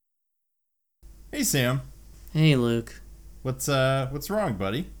Hey, Sam. Hey, Luke. What's wrong,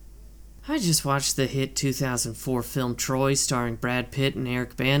 buddy? I just watched the hit 2004 film Troy starring Brad Pitt and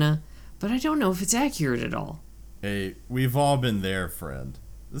Eric Bana, but I don't know if it's accurate at all. Hey, we've all been there, friend.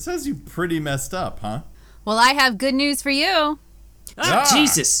 This has you pretty messed up, huh? Well, I have good news for you.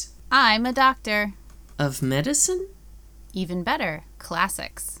 Jesus! I'm a doctor. Of medicine? Even better,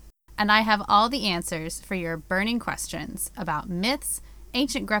 classics. And I have all the answers for your burning questions about myths,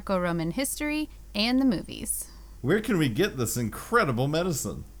 ancient Greco-Roman history, and the movies. Where can we get this incredible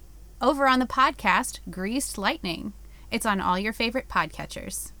medicine? Over on the podcast, Greased Lightning. It's on all your favorite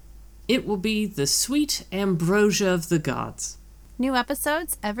podcatchers. It will be the sweet ambrosia of the gods. New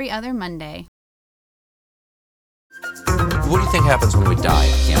episodes every other Monday. What do you think happens when we die,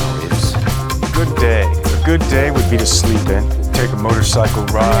 Keanu Reeves? Good day. A good day would be to sleep in, take a motorcycle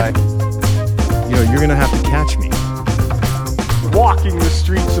ride. You know, you're gonna have to catch me. Walking the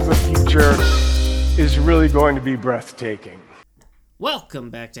streets of the future is really going to be breathtaking. Welcome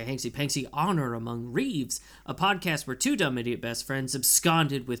back to Hanksy Panksy Honor Among Reeves, a podcast where two dumb idiot best friends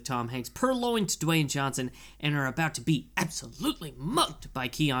absconded with Tom Hanks, purloined Dwayne Johnson, and are about to be absolutely mugged by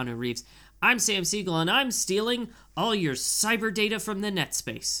Keanu Reeves. I'm Sam Siegel, and I'm stealing all your cyber data from the net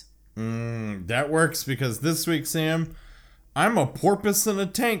space. That works because this week, Sam, I'm a porpoise in a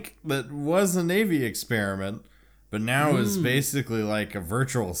tank that was a Navy experiment, but now is basically like a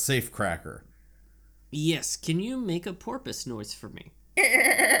virtual safecracker. Yes, can you make a porpoise noise for me?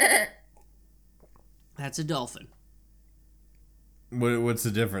 That's a dolphin. What's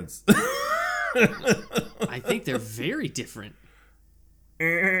the difference? I think they're very different.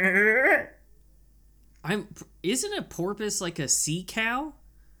 Isn't a porpoise like a sea cow?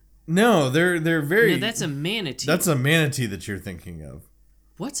 No, they're very... No, that's a manatee. That's a manatee that you're thinking of.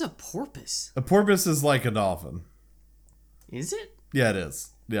 What's a porpoise? A porpoise is like a dolphin. Is it? Yeah, it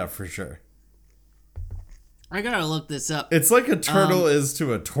is. Yeah, for sure. I gotta look this up. It's like a turtle is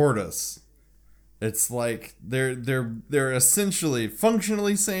to a tortoise. It's like they're essentially,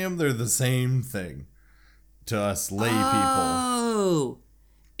 functionally, Sam, they're the same thing to us lay people. Oh,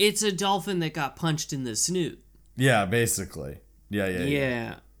 it's a dolphin that got punched in the snoot. Yeah, basically. Yeah.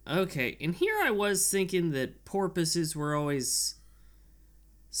 Yeah. Okay, and here I was thinking that porpoises were always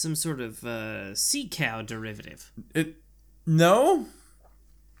some sort of sea cow derivative. No?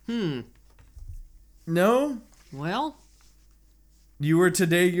 No? Well? You were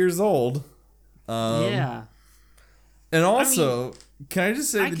today years old. Yeah. And also, can I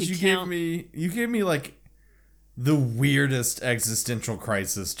just say that you gave me like the weirdest existential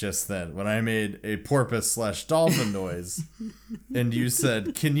crisis just then when I made a porpoise/dolphin noise and you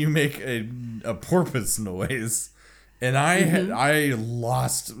said, "Can you make a porpoise noise?" And I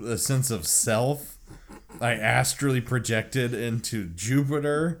lost a sense of self. I astrally projected into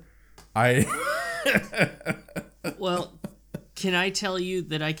Jupiter. Well, can I tell you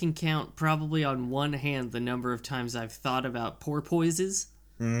that I can count probably on one hand the number of times I've thought about porpoises?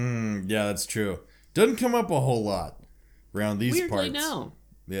 Yeah, that's true. Doesn't come up a whole lot around these Weirdly, parts. no.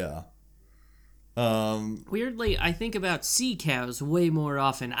 Yeah. Weirdly, I think about sea cows way more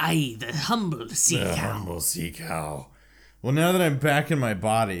often. Aye, the humble sea The cow. humble sea cow. Well, now that I'm back in my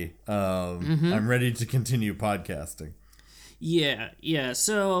body, I'm ready to continue podcasting. Yeah.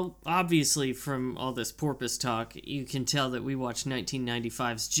 So, obviously, from all this porpoise talk, you can tell that we watched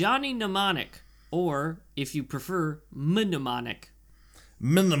 1995's Johnny Mnemonic, or, if you prefer, Mnemonic.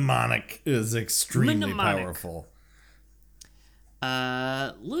 Mnemonic is extremely powerful.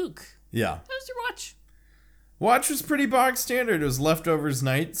 Luke. Yeah. How was your watch? Watch was pretty bog standard. It was leftovers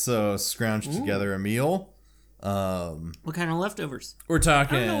night, so scrounged together a meal. What kind of leftovers? We're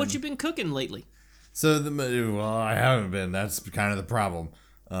talking... I don't know what you've been cooking lately. So, I haven't been. That's kind of the problem.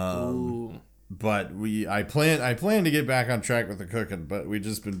 But I plan to get back on track with the cooking, but we've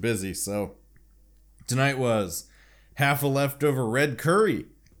just been busy. So tonight was half a leftover red curry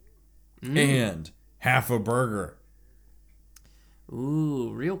and half a burger.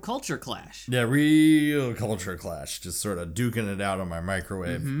 Ooh, real culture clash. Yeah, real culture clash. Just sort of duking it out on my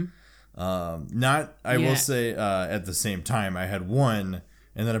microwave. Will say, at the same time, I had one,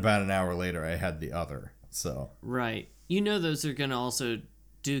 and then about an hour later, I had the other. So right, you know those are gonna also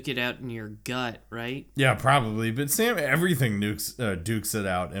duke it out in your gut, right? Yeah, probably. But Sam, everything dukes it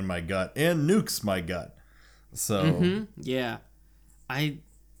out in my gut and nukes my gut. So yeah,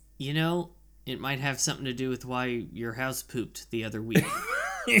 it might have something to do with why your house pooped the other week.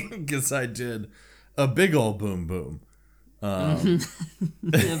 Because I did a big old boom boom. A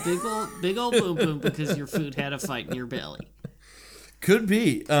big old boom boom because your food had a fight in your belly. Could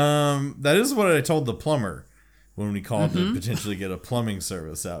be. That is what I told the plumber when we called to potentially get a plumbing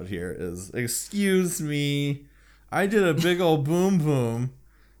service out here is, excuse me, I did a big old boom boom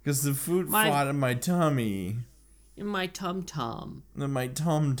because the food fought in my tummy. In my tum-tum. In my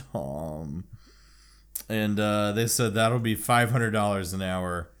tum-tum. And they said that'll be $500 an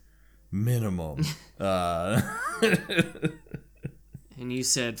hour minimum. And you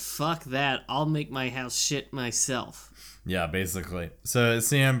said, fuck that, I'll make my house shit myself. Yeah, basically. So,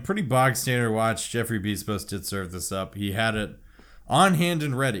 Sam, pretty bog standard watch. Jeffrey Bezos did serve this up. He had it on hand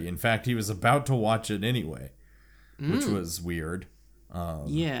and ready. In fact, he was about to watch it anyway, which was weird.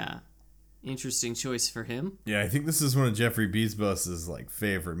 Yeah. Interesting choice for him. Yeah, I think this is one of Jeffrey Bezos' like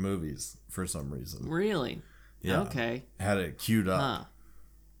favorite movies for some reason. Really? Yeah. Okay. Had it queued up. Huh.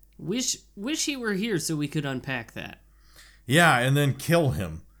 Wish he were here so we could unpack that. Yeah, and then kill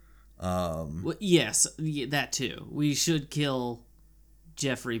him. Well, yes, that too. We should kill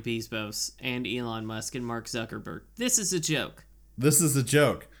Jeffrey Bezos and Elon Musk and Mark Zuckerberg. This is a joke. This is a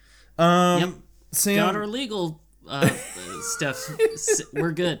joke. Yep. Sam, got our legal stuff.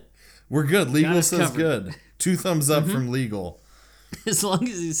 We're good. We're good. Legal says covered. good. 2 thumbs up from legal. As long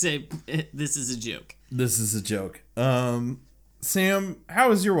as you say this is a joke. This is a joke. Sam, how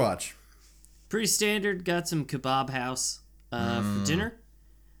was your watch? Pretty standard. Got some kebab house for dinner.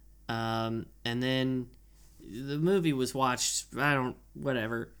 And then the movie was watched.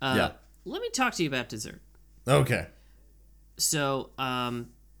 Whatever. Yeah. Let me talk to you about dessert. Okay. So,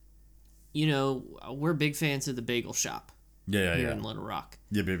 we're big fans of the Bagel Shop Yeah. here in Little Rock.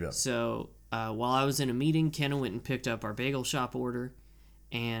 Yeah. So, while I was in a meeting, Kenna went and picked up our Bagel Shop order.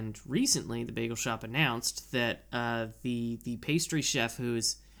 And recently, the Bagel Shop announced that the pastry chef who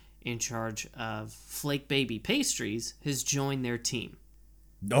is in charge of Flake Baby Pastries has joined their team.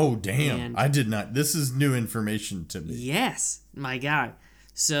 Oh, damn. And I did not. This is new information to me. Yes, my guy.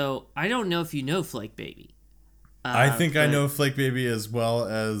 So, I don't know if you know Flake Baby. I think I know Flake Baby as well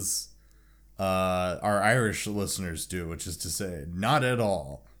as our Irish listeners do, which is to say, not at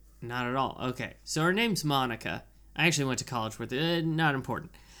all. Not at all. Okay. So, her name's Monica. I actually went to college with it. Not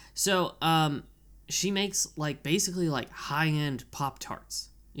important. So, she makes basically high-end Pop-Tarts.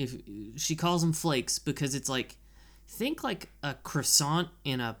 If she calls them flakes because it's think a croissant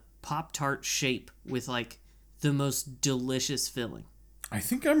in a Pop-Tart shape with the most delicious filling. I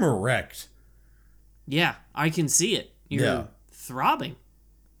think I'm erect. Yeah, I can see it. You're throbbing.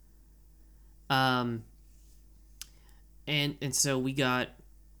 And so we got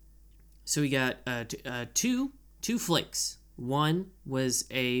two flakes. One was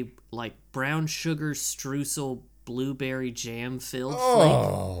a brown sugar streusel blueberry jam filled flake.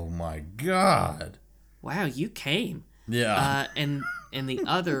 Oh my god! Wow, you came. Yeah. And the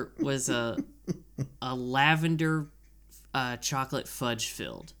other was a lavender chocolate fudge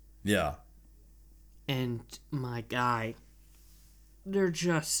filled. Yeah. And my guy, they're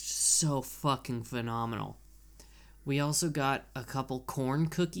just so fucking phenomenal. We also got a couple corn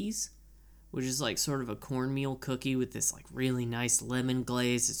cookies, which is sort of a cornmeal cookie with this really nice lemon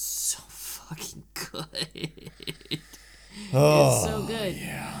glaze. It's so fucking good. Oh, it's so good.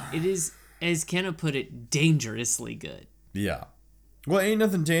 Yeah. It is, as Kenna put it, dangerously good. Yeah. Well, ain't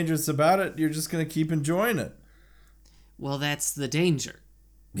nothing dangerous about it. You're just going to keep enjoying it. Well, that's the danger.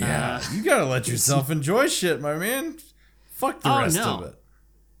 Yeah. You got to let yourself enjoy shit, my man. Fuck the rest of it.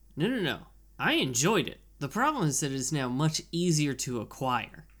 No. I enjoyed it. The problem is that it's now much easier to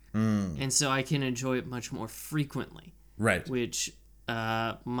acquire. And so I can enjoy it much more frequently. Right. Which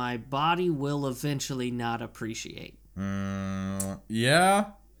my body will eventually not appreciate. Yeah.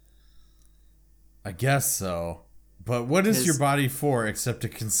 I guess so. But what is your body for except to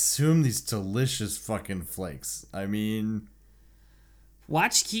consume these delicious fucking flakes? I mean...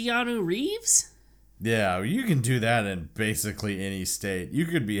 Watch Keanu Reeves? Yeah, you can do that in basically any state. You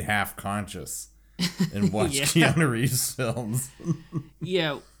could be half conscious and watch Keanu Reeves films.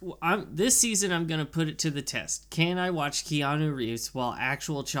 Yeah, this season I'm going to put it to the test. Can I watch Keanu Reeves while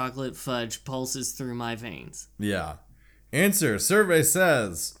actual chocolate fudge pulses through my veins? Yeah. Answer, survey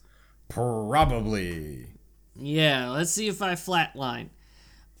says, probably. Yeah, let's see if I flatline.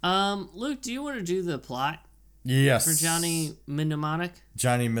 Luke, do you want to do the plot? Yes. For Johnny Mnemonic?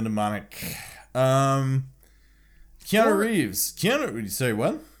 Johnny Mnemonic. Keanu Reeves. Keanu, say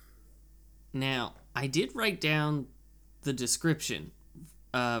what? Now, I did write down the description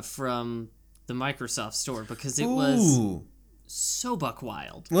from the Microsoft Store because it was so buck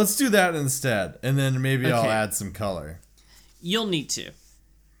wild. Let's do that instead, and then maybe I'll Okay. add some color. You'll need to.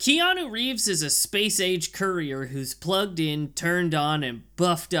 Keanu Reeves is a space-age courier who's plugged in, turned on, and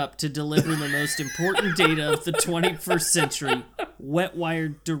buffed up to deliver the most important data of the 21st century,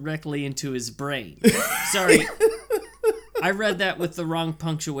 wet-wired directly into his brain. Sorry, I read that with the wrong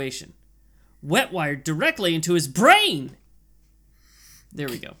punctuation. Wet-wired directly into his brain! There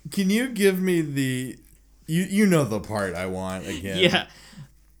we go. Can you give me the... You know the part I want again.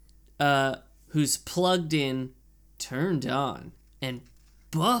 Yeah. Who's plugged in, turned on, and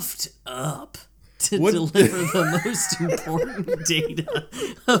buffed up to deliver the most important data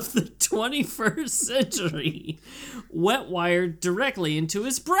of the 21st century, wet-wired directly into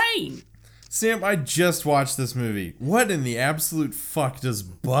his brain. Sam, I just watched this movie. What in the absolute fuck does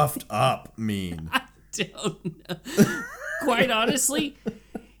buffed up mean? I don't know. Quite honestly,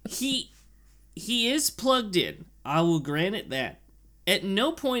 he is plugged in. I will grant it that. At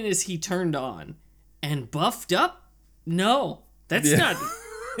no point is he turned on. And buffed up? No. That's not...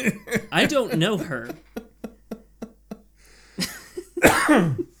 I don't know her.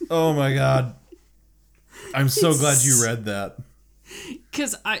 Oh my god. I'm so glad you read that.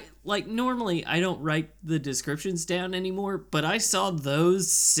 Because normally I don't write the descriptions down anymore, but I saw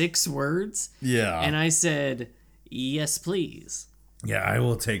those 6 words. Yeah. And I said, yes, please. Yeah, I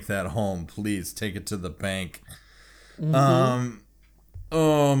will take that home. Please take it to the bank. Mm-hmm.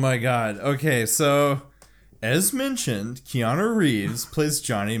 Oh my god. Okay, so as mentioned, Keanu Reeves plays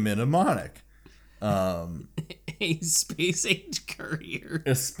Johnny Mnemonic. A space-age courier.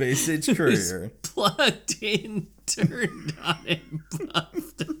 A space-age courier. Plugged in, turned on, and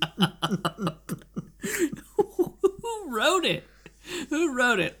buffed up. Who wrote it? Who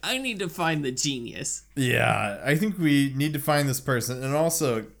wrote it? I need to find the genius. Yeah, I think we need to find this person. And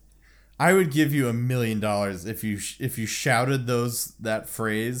also, I would give you $1 million if you shouted that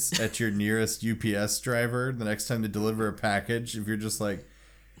phrase at your nearest UPS driver the next time they deliver a package. If you're just like,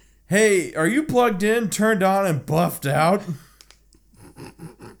 hey, are you plugged in, turned on, and buffed out?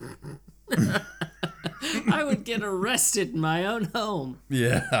 I would get arrested in my own home.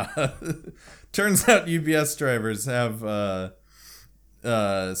 Yeah. Turns out UPS drivers have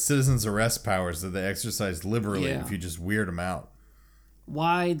citizens arrest powers that they exercise liberally if you just weird them out.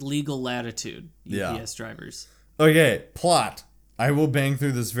 Wide legal latitude, UPS drivers. Okay, plot. I will bang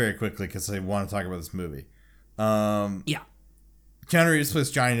through this very quickly because I want to talk about this movie. Yeah. Keanu Reeves plays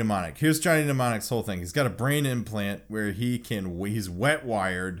Johnny Mnemonic. Here's Johnny Mnemonic's whole thing. He's got a brain implant where he's wet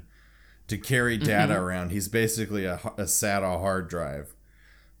wired to carry data around. He's basically a SATA hard drive.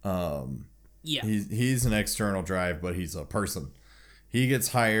 He's an external drive, but he's a person. He gets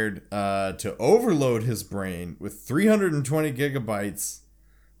hired to overload his brain with 320 gigabytes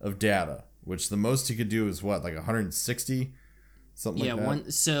of data, which the most he could do is what, like 160? Something like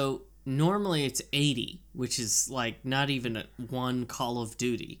that? So normally it's 80, which is like not even one Call of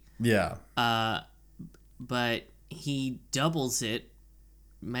Duty. Yeah. But he doubles it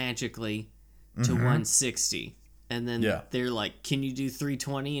magically to 160. And then they're like, can you do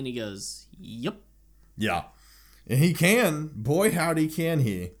 320? And he goes, yep. Yeah. And he can. Boy, howdy can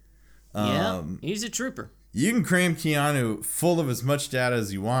he. He's a trooper. You can cram Keanu full of as much data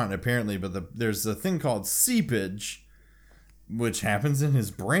as you want, apparently, but there's a thing called seepage, which happens in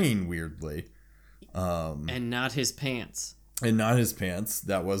his brain, weirdly. And not his pants. And not his pants.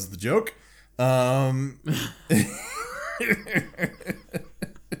 That was the joke. And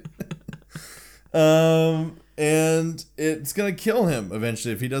it's going to kill him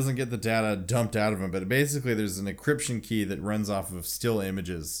eventually if he doesn't get the data dumped out of him. But basically, there's an encryption key that runs off of still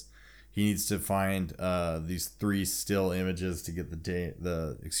images. He needs to find these 3 still images to get the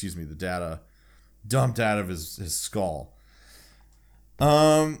data dumped out of his skull.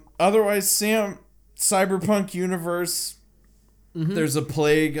 Otherwise, Sam, cyberpunk universe, there's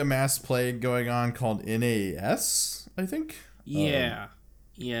a mass plague going on called NAS, I think. Yeah.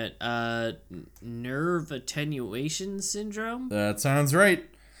 Nerve attenuation syndrome? That sounds right.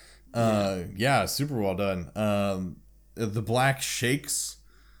 Yeah, super well done. The black shakes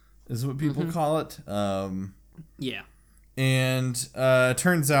is what people call it. Yeah. And it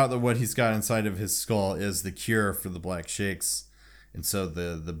turns out that what he's got inside of his skull is the cure for the black shakes. And so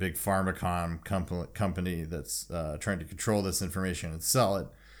the big pharmacon company that's trying to control this information and sell it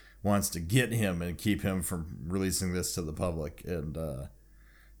wants to get him and keep him from releasing this to the public. And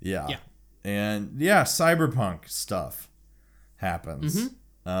cyberpunk stuff happens.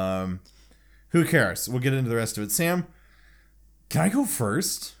 Who cares? We'll get into the rest of it. Sam, can I go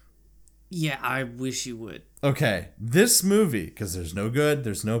first? Yeah, I wish you would. Okay, this movie, because there's no good,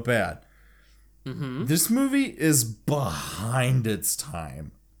 there's no bad. This movie is behind its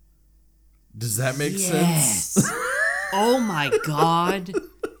time. Does that make sense? Oh my god.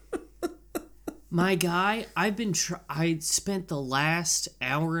 My guy, I spent the last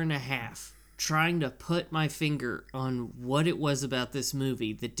hour and a half trying to put my finger on what it was about this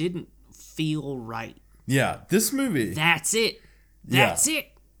movie that didn't feel right. Yeah, this movie. That's it. That's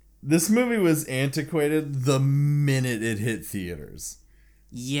it. This movie was antiquated the minute it hit theaters.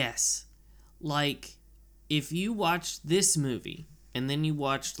 Yes. Like, if you watched this movie and then you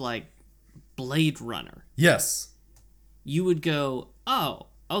watched, like, Blade Runner. Yes. You would go, oh,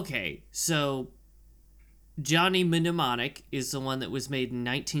 okay, so Johnny Mnemonic is the one that was made in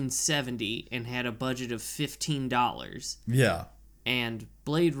 1970 and had a budget of $15. Yeah. And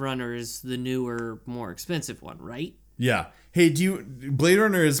Blade Runner is the newer, more expensive one, right? Yeah. Hey, Blade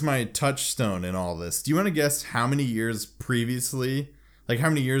Runner is my touchstone in all this. Do you want to guess how many years previously, like how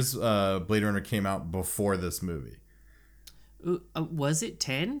many years Blade Runner came out before this movie? Was it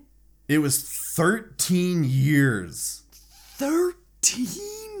 10? It was 13 years.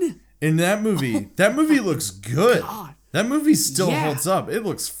 13? In that movie looks good. God. That movie still holds up. It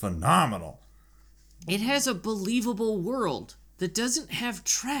looks phenomenal. It has a believable world that doesn't have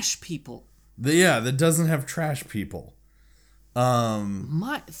trash people. That doesn't have trash people.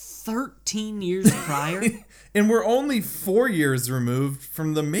 My 13 years prior. And we're only 4 years removed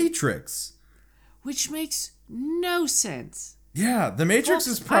from The Matrix. Which makes no sense. Yeah, The Matrix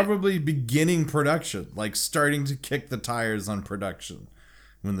is probably beginning production, like starting to kick the tires on production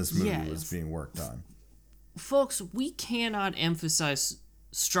when this movie was being worked on. Folks, we cannot emphasize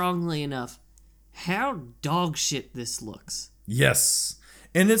strongly enough how dog shit this looks. Yes.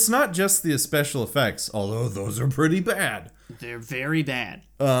 And it's not just the special effects, although those are pretty bad. They're very bad.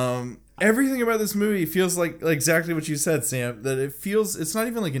 Everything about this movie feels like exactly what you said, Sam, that it's not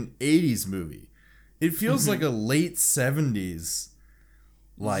even like an 80s movie. It feels like a late 70s,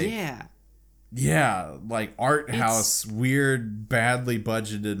 like like art house, weird, badly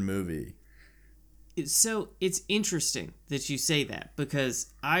budgeted movie. So it's interesting that you say that,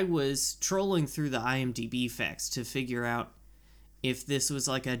 because I was trolling through the IMDb facts to figure out if this was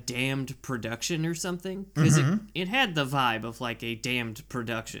like a damned production or something, because it had the vibe of like a damned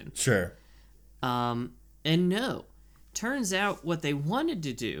production. Sure. And no, turns out what they wanted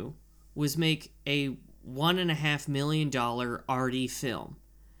to do was make a $1.5 million arty film,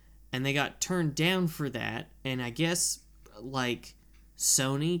 and they got turned down for that. And I guess like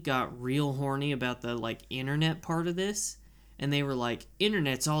Sony got real horny about the like internet part of this, and they were like,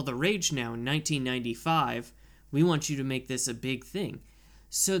 internet's all the rage now in 1995. We want you to make this a big thing.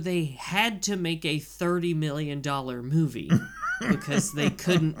 So they had to make a $30 million movie because they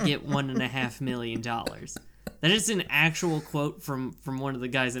couldn't get $1.5 million. That is an actual quote from one of the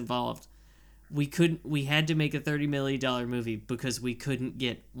guys involved. We had to make a $30 million movie because we couldn't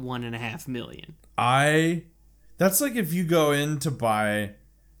get $1.5 million. That's like if you go in to buy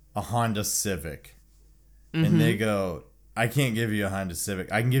a Honda Civic and they go, I can't give you a Honda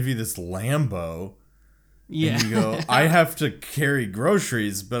Civic. I can give you this Lambo. Yeah. And you go, I have to carry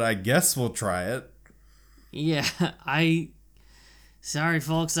groceries, but I guess we'll try it. Yeah, sorry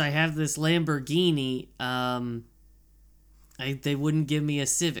folks, I have this Lamborghini. They wouldn't give me a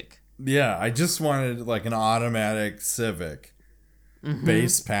Civic. Yeah, I just wanted like an automatic Civic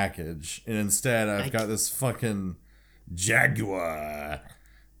base package, and instead I've got this fucking Jaguar.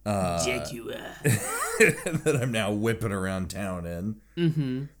 That I'm now whipping around town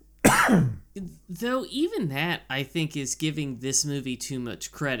in. Though even that, I think, is giving this movie too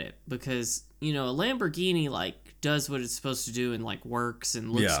much credit, because, you know, a Lamborghini like does what it's supposed to do and like works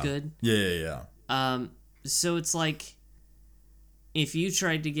and looks good. Yeah. So it's like if you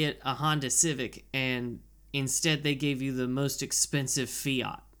tried to get a Honda Civic and instead they gave you the most expensive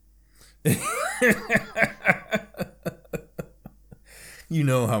Fiat. You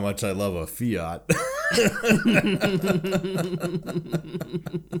know how much I love a Fiat.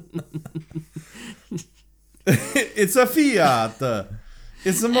 It's a Fiat.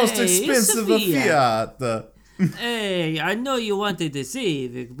 It's the most expensive of Fiat. Hey, I know you wanted the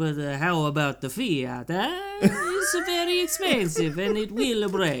Civic, but how about the Fiat? It's very expensive and it will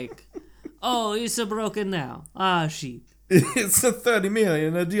break. Oh, it's broken now. Ah, shit. It's a $30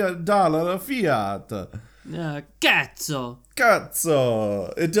 million Fiat.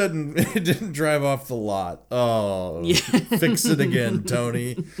 Cazzo. It didn't drive off the lot. Oh, yeah. Fix it again,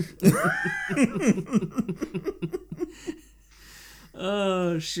 Tony.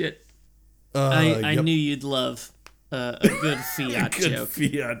 Oh shit. I knew you'd love a good Fiat joke.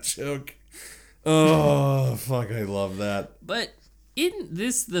 Fiat joke. Oh, fuck, I love that. But isn't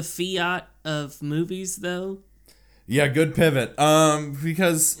this the Fiat of movies, though? Yeah, good pivot.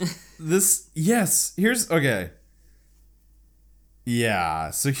 Because this, yes, here's, okay.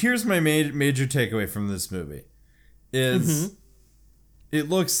 Yeah. So here's my major takeaway from this movie. Is it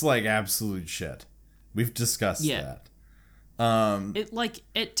looks like absolute shit. We've discussed that. It like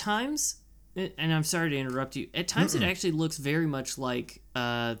at times, and I'm sorry to interrupt you. At times, it actually looks very much like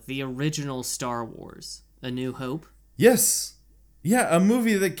the original Star Wars, A New Hope. Yes. Yeah, a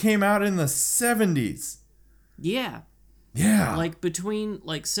movie that came out in the 70s. Yeah. Yeah. Like between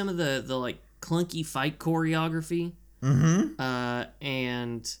like some of the like clunky fight choreography,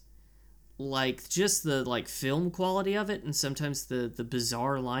 and like just the like film quality of it, and sometimes the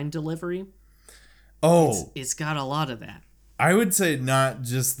bizarre line delivery. Oh, it's got a lot of that. I would say not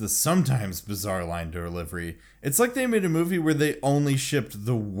just the sometimes bizarre line delivery. It's like they made a movie where they only shipped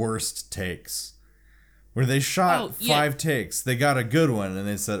the worst takes. Where they shot 5 takes. They got a good one and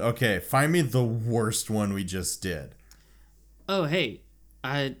they said, okay, find me the worst one we just did. Oh, hey,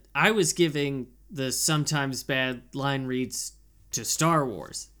 I was giving the sometimes bad line reads to Star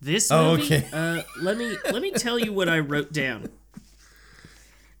Wars. This movie, let me tell you what I wrote down.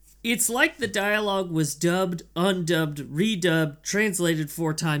 It's like the dialogue was dubbed, undubbed, redubbed, translated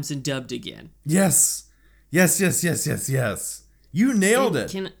 4 times, and dubbed again. Yes. Yes. You nailed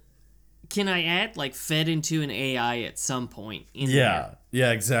it. Can I add, like, fed into an AI at some point? Yeah,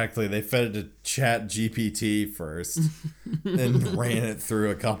 exactly. They fed it to Chat GPT first and ran it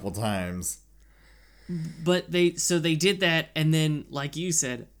through a couple times. But they did that, and then, like you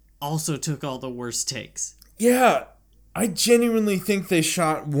said, also took all the worst takes. Yeah. I genuinely think they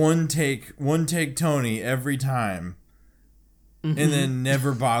shot one take Tony every time and then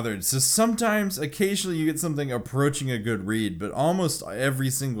never bothered. So occasionally you get something approaching a good read, but almost every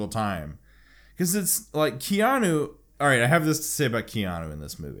single time. Because it's like Keanu... All right, I have this to say about Keanu in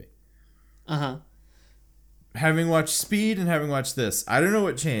this movie. Uh-huh. Having watched Speed and having watched this, I don't know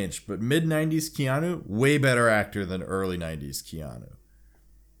what changed, but mid-90s Keanu, way better actor than early 90s Keanu.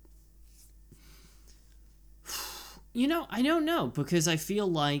 You know, I don't know, because I feel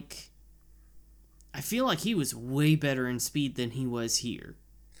like he was way better in Speed than he was here.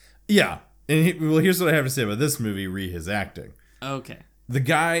 Yeah. And here's what I have to say about this movie, his acting. Okay. The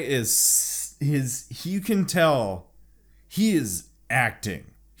guy you can tell he is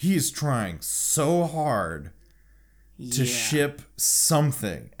acting. He is trying so hard to ship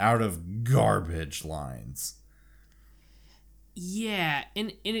something out of garbage lines. Yeah,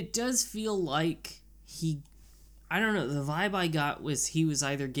 and it does feel like I don't know, the vibe I got was he was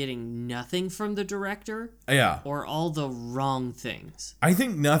either getting nothing from the director or all the wrong things. I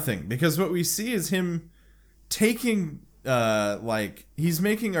think nothing, because what we see is him taking, he's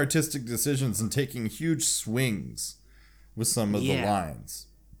making artistic decisions and taking huge swings with some of the lines.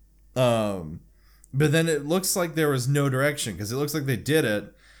 But then it looks like there was no direction, because it looks like they did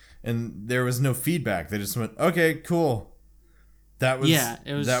it and there was no feedback. They just went, okay, cool. That was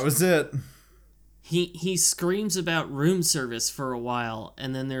it. He screams about room service for a while,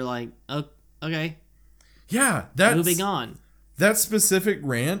 and then they're like, oh, okay. Yeah, moving on. That specific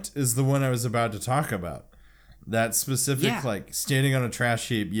rant is the one I was about to talk about. That specific, like, standing on a trash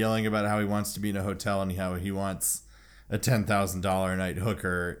heap, yelling about how he wants to be in a hotel and how he wants a $10,000 a night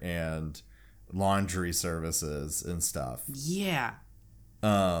hooker and laundry services and stuff. Yeah.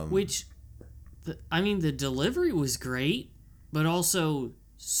 The delivery was great, but also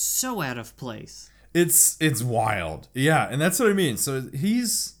so out of place. It's wild. Yeah, and that's what I mean. So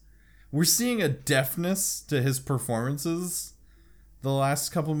we're seeing a deftness to his performances the last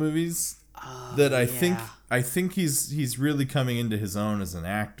couple movies that I think he's really coming into his own as an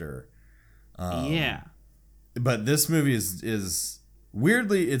actor. But this movie is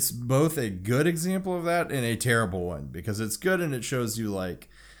weirdly, it's both a good example of that and a terrible one, because it's good and it shows you like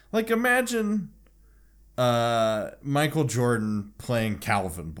imagine Michael Jordan playing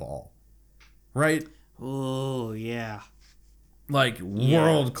Calvin Ball. Right? Oh, yeah. Like,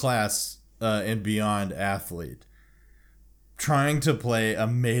 world-class and beyond athlete. Trying to play a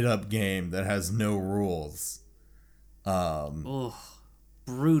made-up game that has no rules. Brutal.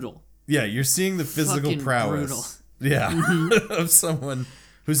 Yeah, you're seeing the physical fucking prowess. Brutal. Yeah. Of someone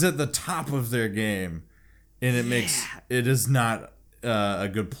who's at the top of their game. And it is not a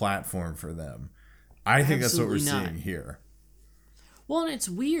good platform for them. I think that's what we're seeing here. Well, and it's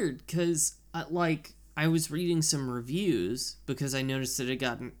weird because, I was reading some reviews because I noticed that it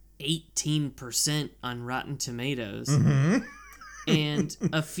got an 18% on Rotten Tomatoes. Mm-hmm. And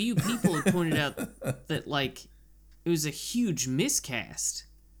a few people had pointed out that, it was a huge miscast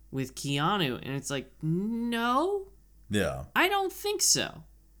with Keanu. And it's like, no. Yeah. I don't think so.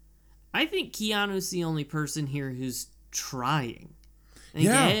 I think Keanu's the only person here who's trying. I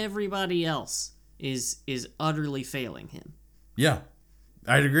think everybody else is utterly failing him. Yeah,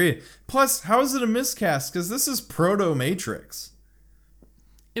 I'd agree. Plus, how is it a miscast? Because this is Proto-Matrix.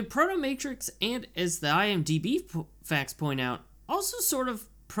 Proto-Matrix, and as the IMDb facts point out, also sort of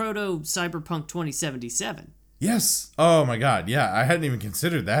Proto-Cyberpunk 2077. Yes. Oh my god, yeah, I hadn't even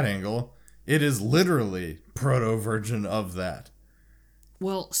considered that angle. It is literally proto-version of that.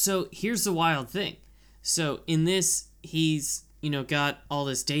 Well, so here's the wild thing. So in this, he's, got all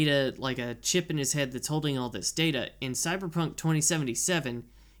this data, like a chip in his head that's holding all this data. In Cyberpunk 2077,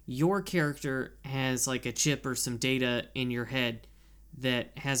 your character has like a chip or some data in your head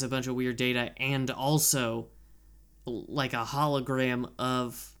that has a bunch of weird data and also like a hologram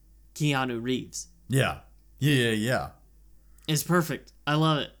of Keanu Reeves. Yeah. Yeah. It's perfect. I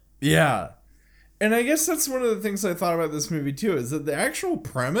love it. Yeah. And I guess that's one of the things I thought about this movie too, is that the actual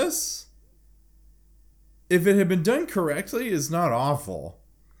premise, if it had been done correctly, is not awful.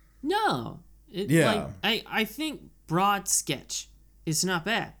 No. I think broad sketch is not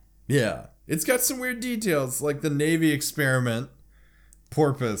bad. Yeah. It's got some weird details, like the Navy experiment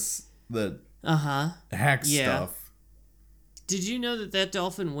porpoise that hacks stuff. Did you know that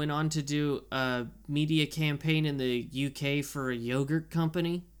dolphin went on to do a media campaign in the UK for a yogurt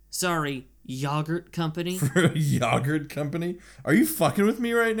company? Sorry, yogurt company. For a yogurt company? Are you fucking with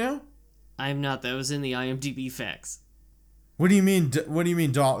me right now? I'm not. That was in the IMDb facts. What do you mean?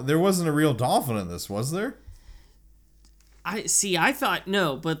 There wasn't a real dolphin in this, was there? I thought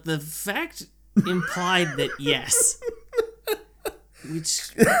no, but the fact implied that yes.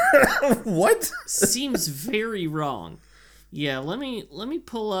 Which what? Seems very wrong. Yeah, let me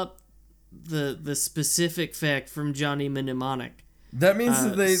pull up the specific fact from Johnny Mnemonic. That means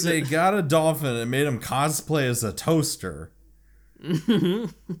that they got a dolphin and made him cosplay as a toaster.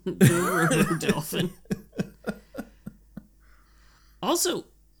 The dolphin. Also,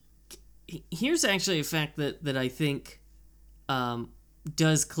 here's actually a fact that I think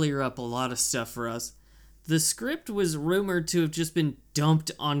does clear up a lot of stuff for us. The script was rumored to have just been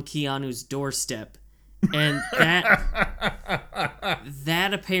dumped on Keanu's doorstep. And that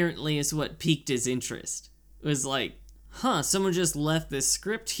apparently is what piqued his interest. It was like, someone just left this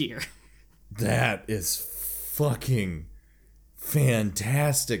script here. That is fucking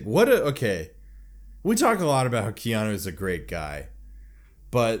fantastic. Okay. We talk a lot about how Keanu is a great guy.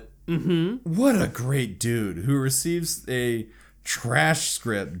 But what a great dude who receives a trash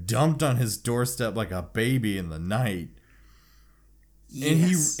script dumped on his doorstep like a baby in the night.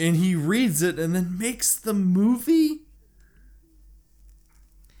 Yes. And he reads it and then makes the movie?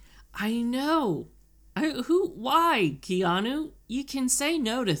 I know. Why, Keanu? You can say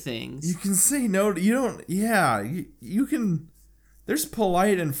no to things. You can say no to, you can, there's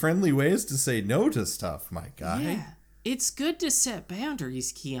polite and friendly ways to say no to stuff, my guy. Yeah. It's good to set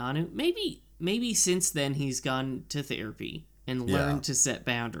boundaries, Keanu. Maybe since then he's gone to therapy and learned to set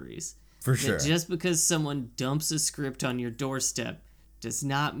boundaries. For sure. Just because someone dumps a script on your doorstep does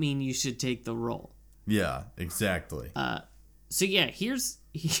not mean you should take the role. Yeah, exactly. So yeah, here's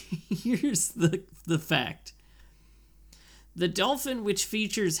the fact. The dolphin, which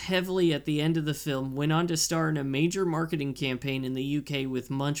features heavily at the end of the film, went on to star in a major marketing campaign in the UK with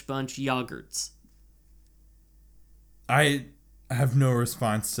Munch Bunch yogurts. I have no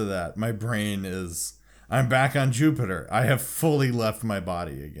response to that. My brain is... I'm back on Jupiter. I have fully left my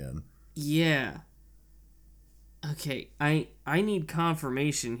body again. Yeah. Okay, I need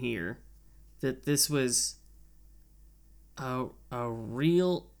confirmation here that this was a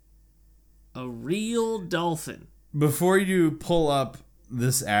real dolphin. Before you pull up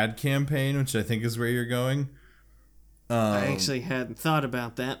this ad campaign, which I think is where you're going... I actually hadn't thought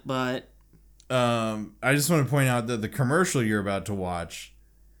about that, but... I just want to point out that the commercial you're about to watch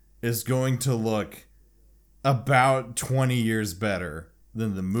is going to look about 20 years better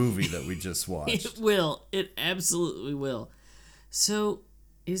than the movie that we just watched. It will. It absolutely will. So,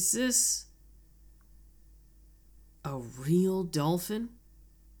 is this a real dolphin?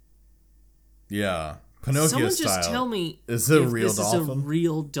 Yeah. Pinocchio Someone style. Just tell me is it a real this dolphin? Is a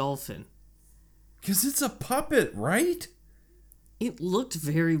real dolphin. Because it's a puppet, right? It looked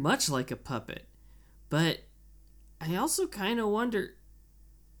very much like a puppet. But I also kind of wonder...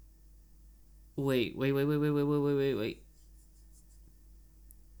 Wait.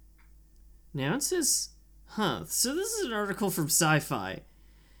 Now it says... So this is an article from Sci-Fi.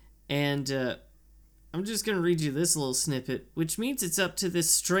 And I'm just going to read you this little snippet, which means it's up to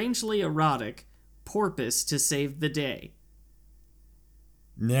this strangely erotic porpoise to save the day.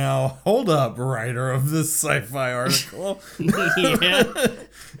 Now, hold up, writer of this sci-fi article. Yeah.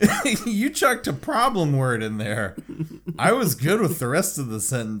 You chucked a problem word in there. I was good with the rest of the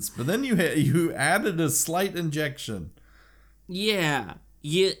sentence, but then you added a slight injection. Yeah.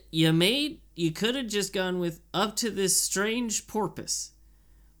 You could have just gone with up to this strange porpoise.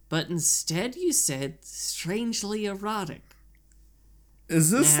 But instead you said strangely erotic.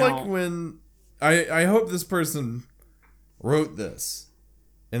 Is this like when... I hope this person wrote this,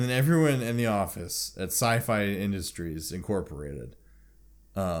 and then everyone in the office at Sci-Fi Industries Incorporated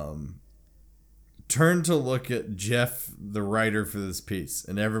turned to look at Jeff, the writer for this piece,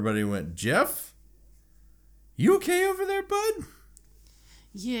 and everybody went, Jeff? You okay over there, bud?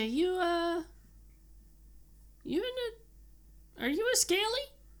 Yeah, are you a scaly?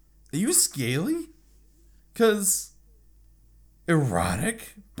 Are you scaly? 'Cause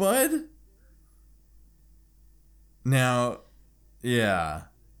erotic, bud? Now, yeah.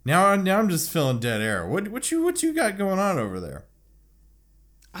 Now I'm just feeling dead air. What you got going on over there?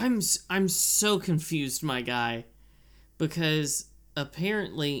 I'm so confused, my guy, because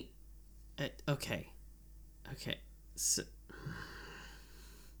apparently, okay, so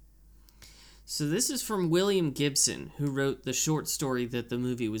this is from William Gibson, who wrote the short story that the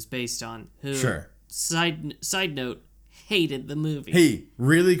movie was based on. Who, sure. Side note, hated the movie. Hey,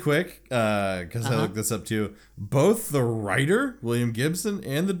 really quick, because I looked this up too. Both the writer, William Gibson,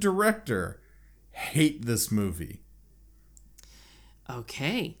 and the director hate this movie.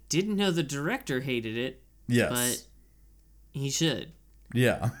 Okay, didn't know the director hated it. Yes. But he should.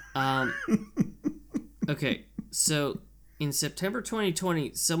 Yeah. Okay, so in September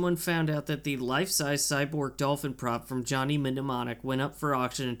 2020, someone found out that the life-size cyborg dolphin prop from Johnny Mnemonic went up for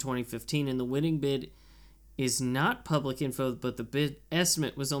auction in 2015, and the winning bid is not public info, but the bid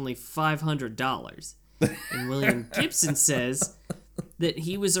estimate was only $500. And William Gibson says that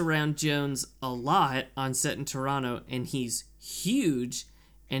he was around Jones a lot on set in Toronto, and he's huge,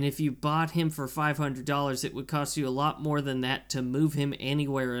 and if you bought him for $500, it would cost you a lot more than that to move him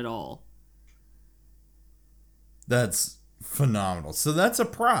anywhere at all. That's phenomenal. So that's a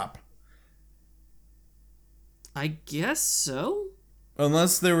prop. I guess so.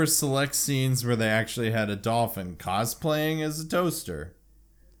 Unless there were select scenes where they actually had a dolphin cosplaying as a toaster.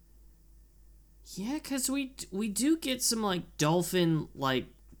 Yeah, because we do get some, like, dolphin, like,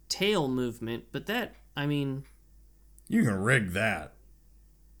 tail movement, but that, I mean... You can rig that.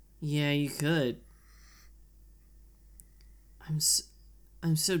 Yeah, you could. I'm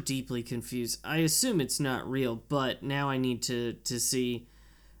so deeply confused. I assume it's not real, but now I need to see,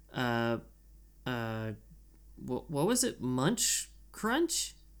 what was it? Munch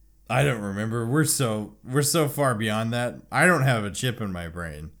Crunch? I don't remember. We're so far beyond that. I don't have a chip in my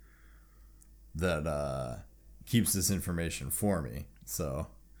brain that keeps this information for me. So,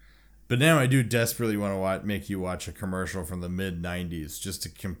 but now I do desperately want to make you watch a commercial from the mid-90s just to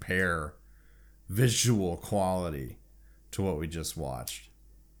compare visual quality to what we just watched.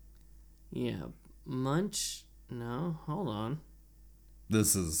 Yeah, Munch. No, hold on.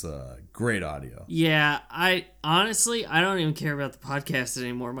 This is great audio. Yeah, I don't even care about the podcast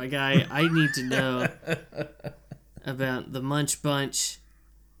anymore, my guy. I need to know about the Munch Bunch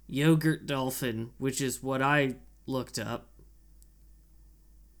Yogurt Dolphin, which is what I looked up.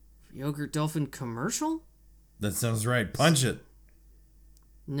 Yogurt Dolphin commercial? That sounds right. Punch it.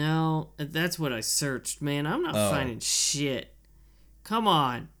 No, that's what I searched, man. I'm not finding shit. Come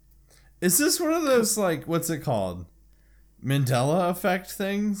on. Is this one of those, like, what's it called? Mandela effect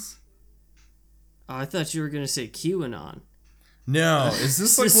things? Oh, I thought you were going to say QAnon. No, is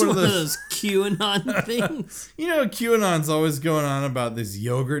this like one of those QAnon things? You know, QAnon's always going on about these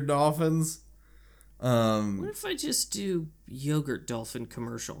yogurt dolphins. What if I just do yogurt dolphin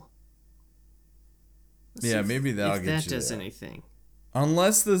commercial? Yeah, maybe that'll get you if that does there. anything.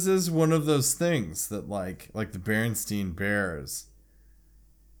 Unless this is one of those things that like the Berenstain Bears,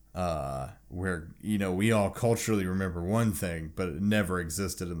 where, you know, we all culturally remember one thing, but it never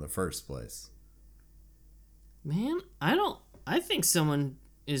existed in the first place. Man, I think someone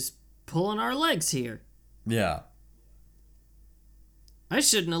is pulling our legs here. Yeah. I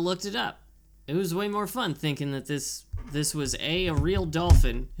shouldn't have looked it up. It was way more fun thinking that this was a real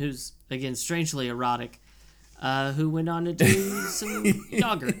dolphin who's, again, strangely erotic, who went on to do some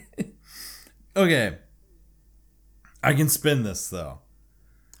yogurt. Okay. I can spin this, though.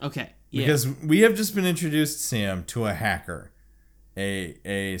 Okay, yeah. Because we have just been introduced, Sam, to a hacker.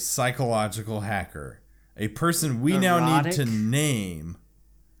 A psychological hacker. A person we now need to name.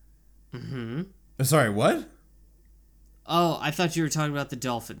 Mm-hmm. Sorry, what? Oh, I thought you were talking about the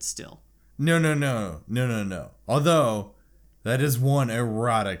dolphin still. No. Although, that is one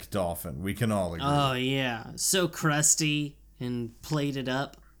erotic dolphin. We can all agree. Oh, yeah. So crusty and plated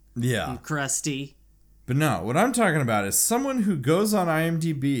up. Yeah. And crusty. But no, what I'm talking about is someone who goes on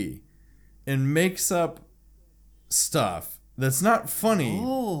IMDb and makes up stuff that's not funny,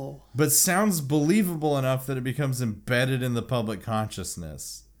 Oh. but sounds believable enough that it becomes embedded in the public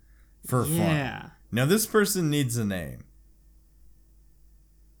consciousness for fun. Now, this person needs a name.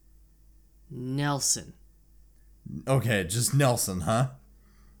 Nelson Okay, just Nelson, huh?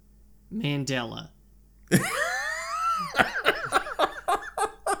 Mandela.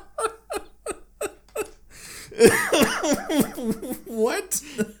 What?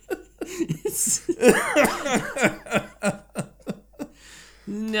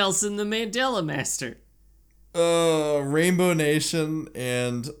 Nelson the Mandela Master. Rainbow Nation,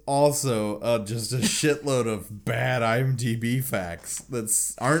 and also just a shitload of bad IMDb facts that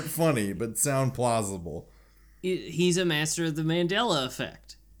aren't funny but sound plausible. He's a master of the Mandela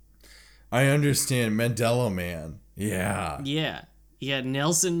effect. I understand. Mandela Man. Yeah. Yeah,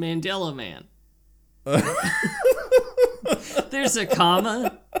 Nelson Mandela Man. There's a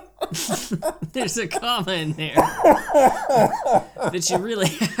comma. There's a comma in there that you really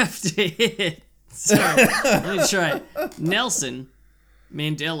have to hit. Sorry, let me try it. Nelson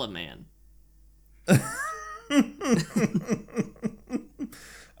Mandela Man.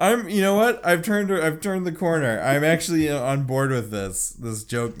 You know what? I've turned the corner. I'm actually on board with this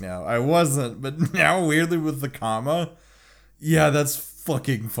joke now. I wasn't, but now weirdly with the comma, yeah, that's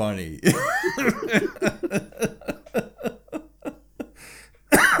fucking funny.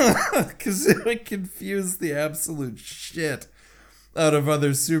 Because it would confuse the absolute shit out of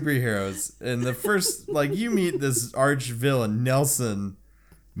other superheroes. And the first, like, you meet this arch villain, Nelson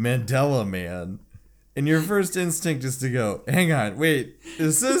Mandela Man, and your first instinct is to go, hang on, wait,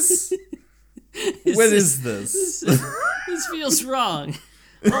 is this... What is this? This feels wrong.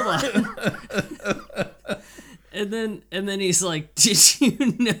 Hold on. And then he's like, did you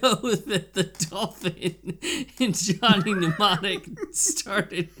know that the dolphin in Johnny Mnemonic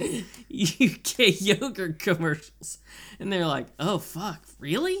started UK yogurt commercials? And they're like, oh, fuck,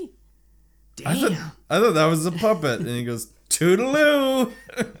 really? Damn. I thought that was a puppet. And he goes, toodaloo.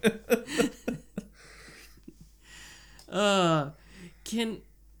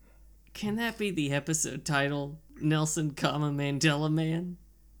 Can that be the episode title? Nelson, Mandela Man?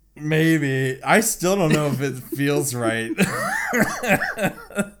 Maybe. I still don't know if it feels right.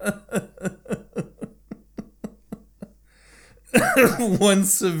 One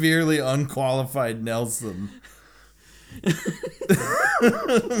severely unqualified Nelson.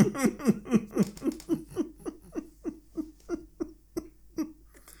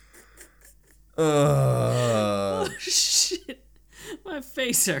 Oh, shit. My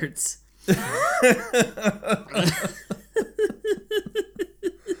face hurts.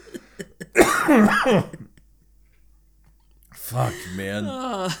 Fuck,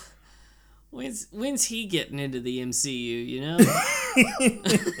 man. When's he getting into the MCU, you know?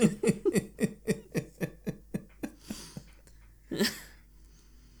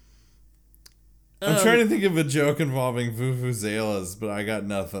 I'm trying to think of a joke involving vuvuzelas, but I got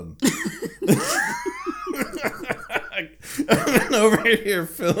nothing. I'm over here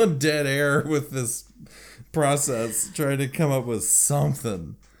filling dead air with this process, trying to come up with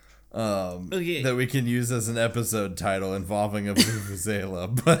something that we can use as an episode title involving a vuvuzela.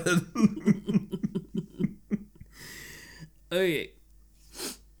 But okay.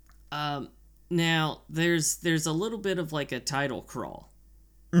 Now there's a little bit of like a title crawl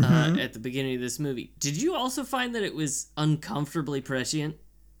at the beginning of this movie. Did you also find that it was uncomfortably prescient?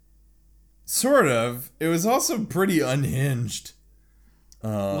 Sort of. It was also pretty unhinged.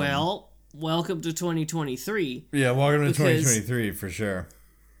 Well, welcome to 2023. Yeah, welcome to 2023 for sure.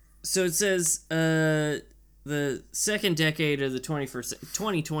 So it says the second decade of the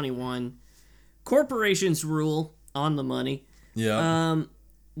 2021, corporations rule on the money. Yeah.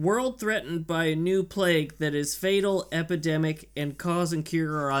 World threatened by a new plague that is fatal, epidemic, and cause and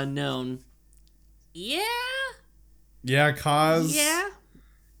cure are unknown. Yeah? Yeah, cause. Yeah?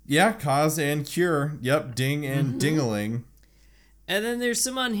 Yeah, cause and cure. Yep, ding and dingaling. And then there's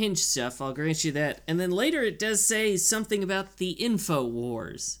some unhinged stuff, I'll grant you that. And then later it does say something about the info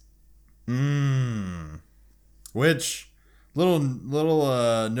wars. Which, little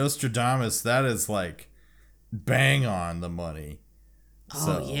Nostradamus, that is like bang on the money.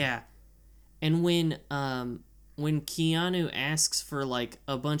 Oh, yeah. And when Keanu asks for like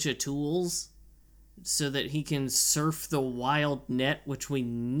a bunch of tools so that he can surf the wild net, which we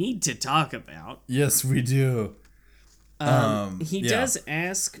need to talk about. Yes, we do. He does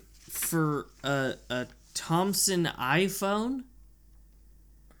ask for a Thompson iPhone.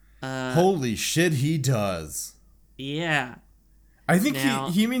 Holy shit, he does. Yeah. I think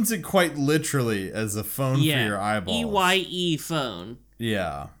he means it quite literally as a phone for your eyeballs. EYE phone.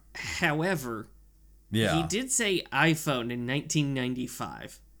 Yeah. However, Yeah. He did say iPhone in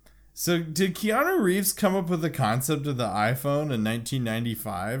 1995. So did Keanu Reeves come up with the concept of the iPhone in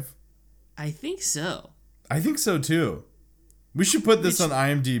 1995? I think so. I think so too. We should put this on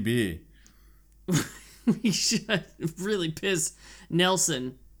IMDb. We should really piss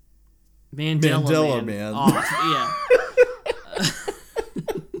Nelson Mandela Man off. Yeah.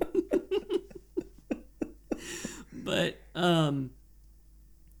 But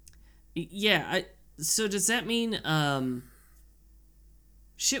yeah, so does that mean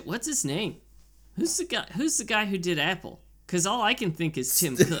shit, what's his name? Who's the guy who did Apple? Cuz all I can think is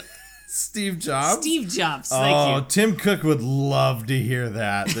Tim Cook. Steve Jobs? Steve Jobs, thank you. Tim Cook would love to hear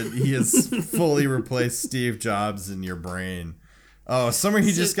that he has fully replaced Steve Jobs in your brain. Oh, somewhere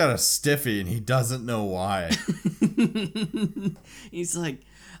he just got a stiffy and he doesn't know why. He's like,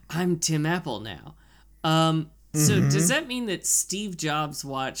 I'm Tim Apple now. So does that mean that Steve Jobs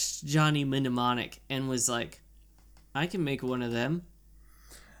watched Johnny Mnemonic and was like, I can make one of them?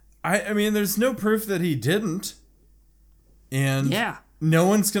 I mean, there's no proof that he didn't. And yeah. No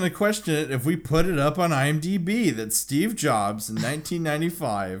one's going to question it if we put it up on IMDb that Steve Jobs in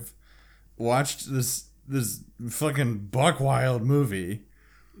 1995 watched this fucking buck wild movie.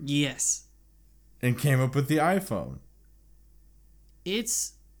 Yes. And came up with the iPhone.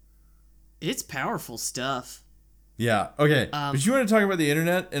 It's powerful stuff. Yeah. Okay. But you want to talk about the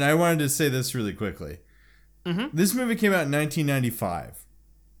internet? And I wanted to say this really quickly. Mm-hmm. This movie came out in 1995.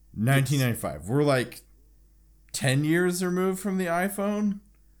 1995. We're like 10 years removed from the iPhone?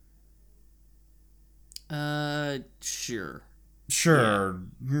 Sure. Sure.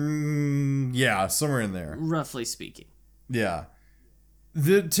 Yeah, somewhere in there. Roughly speaking. Yeah.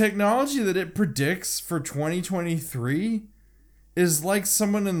 The technology that it predicts for 2023 is like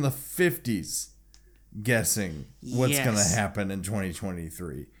someone in the 50s guessing what's going to happen in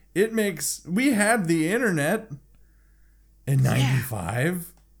 2023. We had the internet in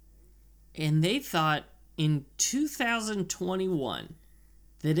 95. And they thought in 2021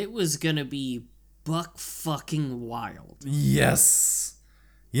 that it was going to be buck fucking wild. Yes.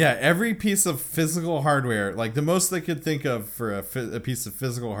 Yeah, every piece of physical hardware, like the most they could think of for a piece of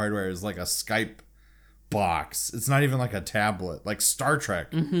physical hardware is like a Skype box. It's not even like a tablet. Like Star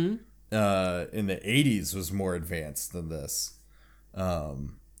Trek in the 80s was more advanced than this.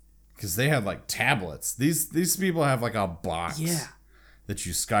 Because they had like tablets. These people have like a box that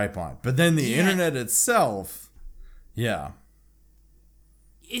you Skype on. But then the internet itself, It's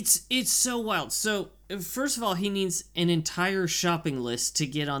so wild. So, first of all, he needs an entire shopping list to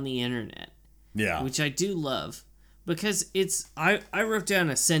get on the internet. Yeah. Which I do love. Because I wrote down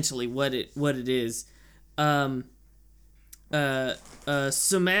essentially what it is. Somaticore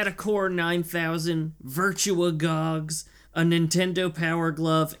 9000, Virtua Gogs, a Nintendo Power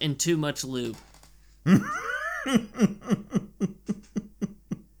Glove, and too much lube.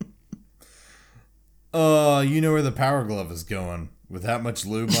 You know where the Power Glove is going with that much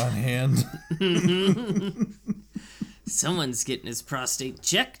lube on hand. Someone's getting his prostate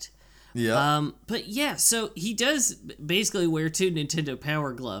checked. Yeah. But yeah, so he does basically wear 2 Nintendo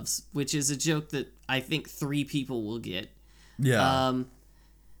Power Gloves, which is a joke that I think 3 people will get. Yeah.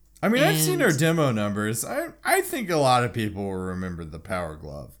 I mean, I've seen our demo numbers. I think a lot of people will remember the Power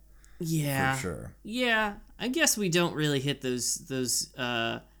Glove. Yeah. For sure. Yeah. I guess we don't really hit those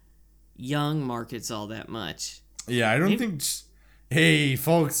young markets all that much. Yeah, I don't think. Hey,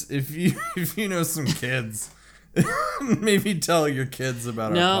 folks, if you know some kids, maybe tell your kids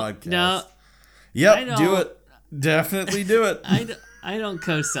about our podcast. No. Yep, do it. Definitely do it. I don't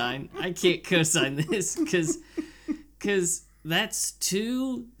co-sign. I can't co-sign this because that's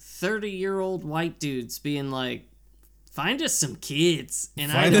 2 30-year-old white dudes being like, find us some kids,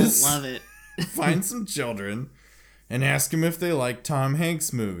 and I don't love it. Find some children and ask them if they like Tom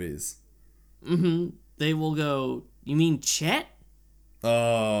Hanks movies. Mm-hmm. They will go, you mean Chet?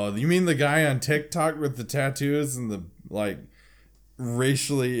 Oh, you mean the guy on TikTok with the tattoos and the, like,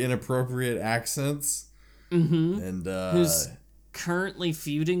 racially inappropriate accents? Mm-hmm. And, who's currently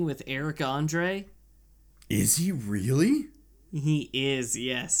feuding with Eric Andre? Is he really? He is,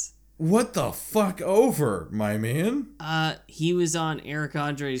 yes. What the fuck over, my man? He was on Eric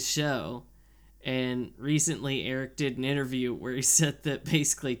Andre's show, and recently Eric did an interview where he said that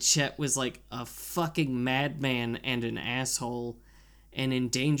basically Chet was like a fucking madman and an asshole and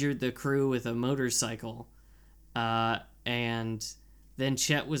endangered the crew with a motorcycle. And then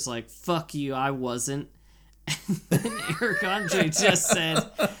Chet was like, fuck you, I wasn't. And then Eric Andre just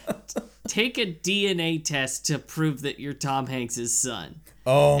said, take a DNA test to prove that you're Tom Hanks' son.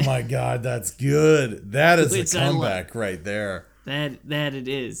 Oh my god, that's good. That is a comeback right there. That it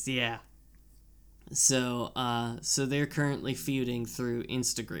is, yeah. So they're currently feuding through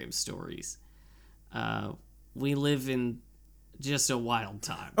Instagram stories. We live in just a wild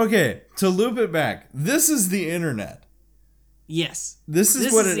time. Okay, to loop it back, this is the internet. Yes. This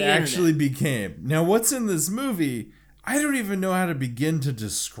is what it actually became. Now, what's in this movie, I don't even know how to begin to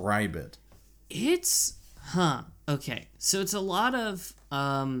describe it. Okay. So it's a lot of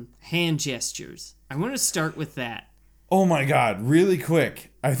hand gestures. I want to start with that. Oh my god, really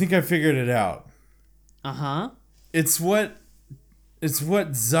quick. I think I figured it out. Uh-huh. It's what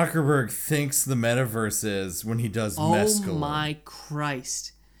Zuckerberg thinks the metaverse is when he does mescaline. Oh my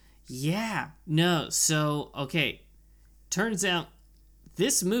Christ. Yeah. No, so, okay. Turns out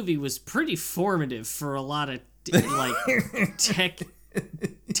this movie was pretty formative for a lot of, like, tech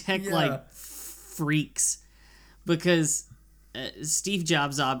like, freaks. Because Steve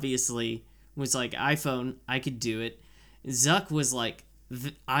Jobs obviously was like, iPhone, I could do it. Zuck was like,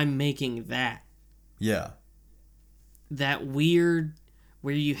 I'm making that. Yeah. That weird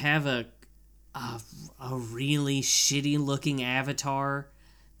where you have a really shitty looking avatar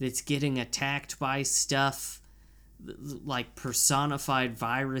that's getting attacked by stuff like personified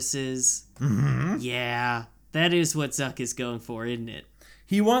viruses. Mm-hmm. Yeah, that is what Zuck is going for, isn't it?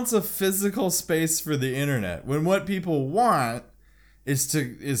 He wants a physical space for the internet, when what people want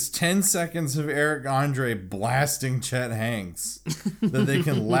is 10 seconds of Eric Andre blasting Chet Hanks that they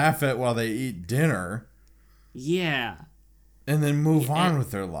can laugh at while they eat dinner. Yeah. And then move on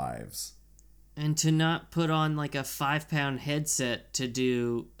with their lives. And to not put on like a 5-pound headset to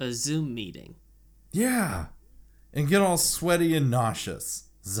do a Zoom meeting. Yeah. And get all sweaty and nauseous,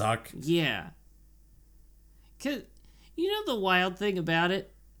 Zuck. Yeah. 'Cause, you know the wild thing about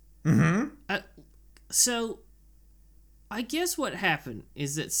it? Mm-hmm. So, I guess what happened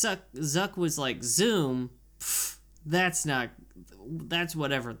is that Zuck was like, Zoom, that's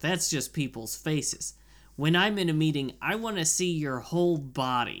whatever. That's just people's faces. When I'm in a meeting, I want to see your whole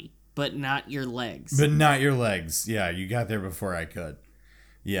body, but not your legs. But not your legs. Yeah, you got there before I could.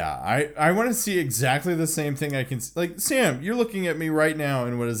 Yeah, I want to see exactly the same thing I can... Like, Sam, you're looking at me right now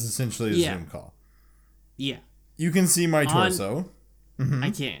in what is essentially a Zoom call. Yeah. You can see my torso.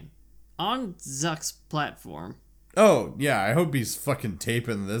 I can. On Zuck's platform. Oh, yeah, I hope he's fucking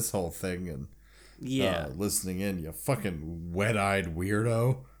taping this whole thing and listening in, you fucking wet-eyed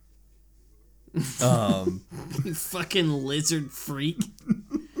weirdo. You fucking lizard freak.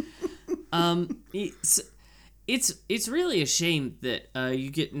 It's really a shame that you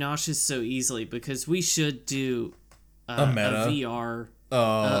get nauseous so easily, because we should do a meta VR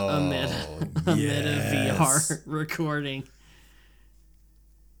meta VR recording.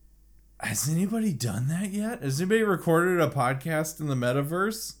 Has anybody done that yet? Has anybody recorded a podcast in the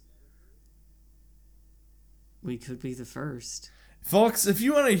metaverse? We could be the first. Folks, if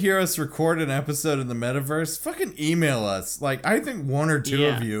you want to hear us record an episode in the metaverse, fucking email us. Like, I think one or two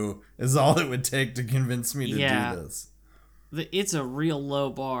of you is all it would take to convince me to do this. It's a real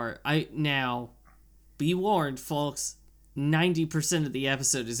low bar. Now, be warned, folks. 90% of the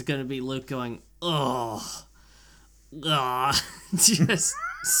episode is going to be Luke going, ugh, just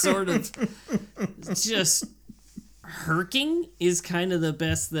sort of, just herking is kind of the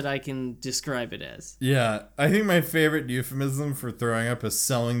best that I can describe it as. Yeah, I think my favorite euphemism for throwing up is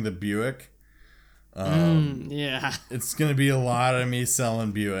selling the Buick. Yeah. It's going to be a lot of me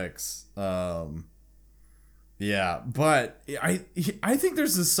selling Buicks. Yeah, but I think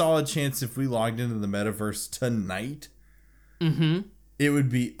there's a solid chance if we logged into the metaverse tonight, it would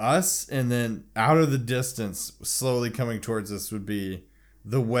be us, and then out of the distance, slowly coming towards us, would be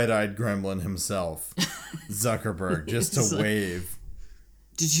the wet-eyed gremlin himself, Zuckerberg, just to wave.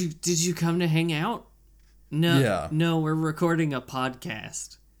 Did you come to hang out? No. Yeah. No, we're recording a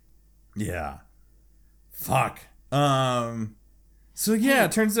podcast. Yeah. Fuck. So yeah,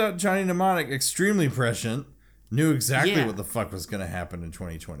 it turns out Johnny Mnemonic, extremely prescient, knew exactly what the fuck was going to happen in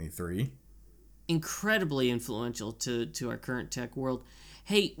 2023. Incredibly influential to our current tech world.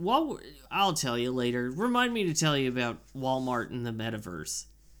 Hey, I'll tell you later. Remind me to tell you about Walmart and the metaverse.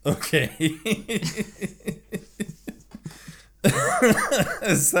 Okay.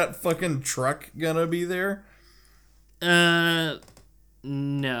 Is that fucking truck gonna be there? No.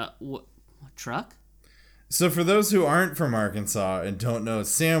 What truck? So for those who aren't from Arkansas and don't know,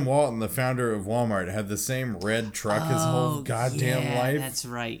 Sam Walton, the founder of Walmart, had the same red truck his whole goddamn life. That's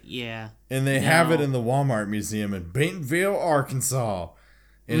right, yeah. And they have it in the Walmart Museum in Bentonville, Arkansas.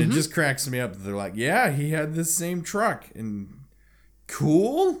 And it just cracks me up that they're like, yeah, he had this same truck. And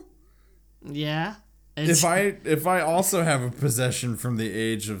cool? Yeah. If I also have a possession from the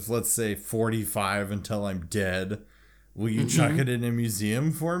age of, let's say, 45 until I'm dead, will you chuck it in a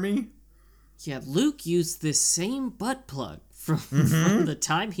museum for me? Yeah, Luke used this same butt plug from the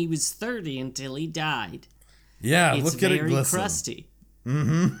time he was 30 until he died. Yeah, it's look at it glisten. It's very crusty.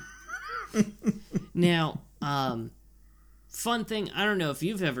 Now, fun thing, I don't know if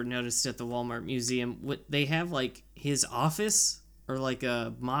you've ever noticed at the Walmart Museum, what they have like his office or like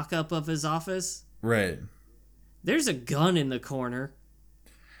a mock-up of his office. Right. There's a gun in the corner.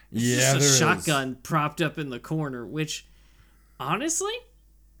 Yeah, There's a there shotgun propped up in the corner, which, honestly,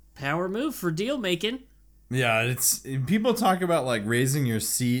 power move for deal making. Yeah, it's people talk about like raising your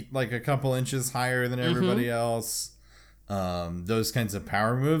seat like a couple inches higher than everybody else. Those kinds of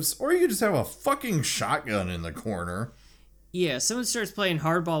power moves, or you could just have a fucking shotgun in the corner. Yeah, someone starts playing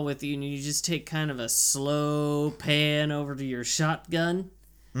hardball with you, and you just take kind of a slow pan over to your shotgun,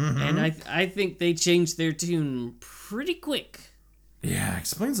 and I think they changed their tune pretty quick. Yeah,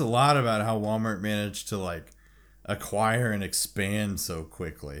 explains a lot about how Walmart managed to like acquire and expand so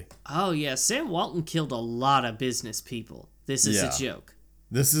quickly. Oh yeah, Sam Walton killed a lot of business people. This is a joke.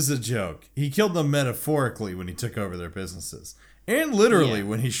 This is a joke. He killed them metaphorically when he took over their businesses, and literally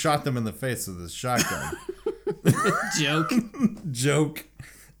when he shot them in the face with his shotgun. Joke.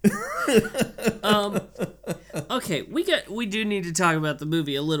 Okay, we do need to talk about the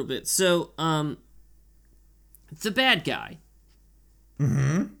movie a little bit. So, the bad guy.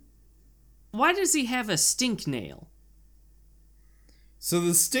 Why does he have a stink nail? So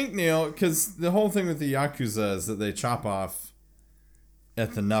the stink nail, because the whole thing with the Yakuza is that they chop off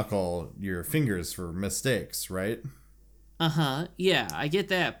at the knuckle your fingers for mistakes, right? Yeah, I get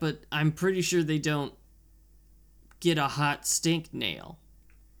that, but I'm pretty sure they don't get a hot stink nail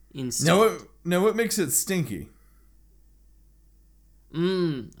installed. No, what makes it stinky?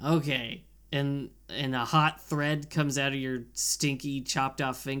 Okay. And a hot thread comes out of your stinky chopped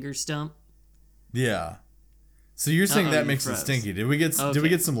off finger stump? Yeah. So you're saying that makes it stinky. Did we get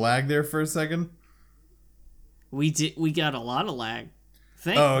some lag there for a second? We got a lot of lag.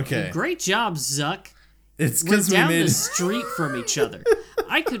 Okay. Great job, Zuck. It's because we down made the street from each other.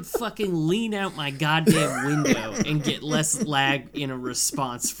 I could fucking lean out my goddamn window and get less lag in a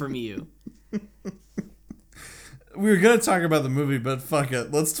response from you. We were gonna talk about the movie, but fuck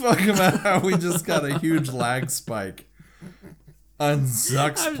it. Let's talk about how we just got a huge lag spike on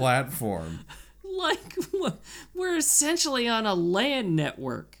Zuck's platform. Like, we're essentially on a LAN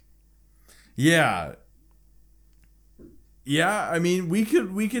network. Yeah. Yeah, I mean, we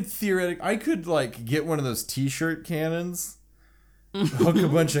could theoretically... I could, like, get one of those t-shirt cannons, hook a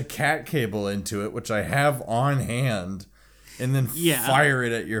bunch of cat cable into it, which I have on hand, and then fire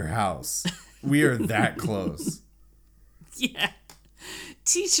it at your house. We are that close. Yeah.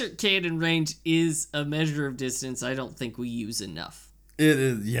 T-shirt cannon range is a measure of distance I don't think we use enough. It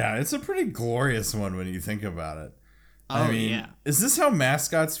is, yeah. It's a pretty glorious one when you think about it. Oh, I mean, is this how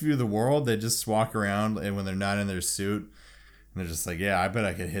mascots view the world? They just walk around, and when they're not in their suit, and they're just like, yeah, I bet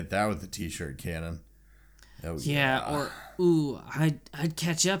I could hit that with the t-shirt cannon. Oh, yeah, or, I'd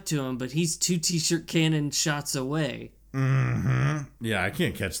catch up to him, but he's 2 t-shirt cannon shots away. Yeah, I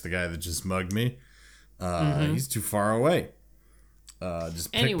can't catch the guy that just mugged me. He's too far away.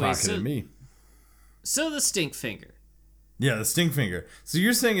 Just pickpocketed me. So the stink finger. Yeah, the stink finger. So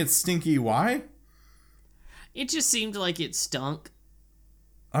you're saying it's stinky, why? It just seemed like it stunk.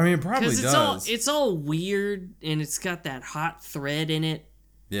 I mean, it probably does. It's all weird, and it's got that hot thread in it.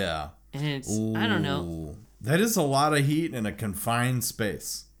 Yeah. And it's, I don't know. That is a lot of heat in a confined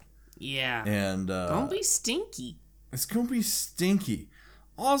space. Yeah. And, don't be stinky. It's gonna be stinky.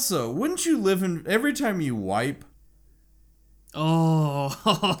 Also, wouldn't you live in... Every time you wipe...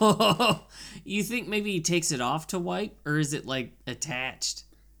 Oh. You think maybe he takes it off to wipe? Or is it, like, attached?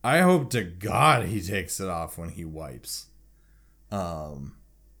 I hope to God he takes it off when he wipes. Though,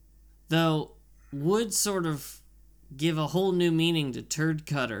 would sort of give a whole new meaning to turd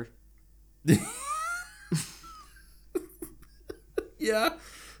cutter. Yeah,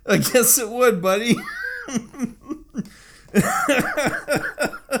 I guess it would, buddy.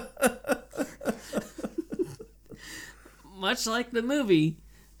 Much like the movie,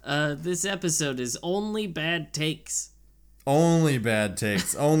 this episode is only bad takes. Only bad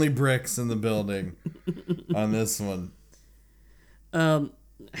takes. Only bricks in the building on this one.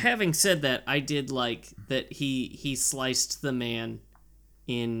 Having said that, I did like that he sliced the man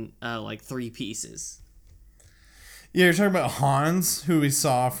in like 3 pieces. Yeah, you're talking about Hans, who we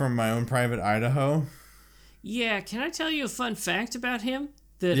saw from My Own Private Idaho. Yeah, can I tell you a fun fact about him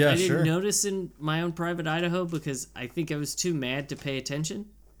that I didn't notice in My Own Private Idaho because I think I was too mad to pay attention?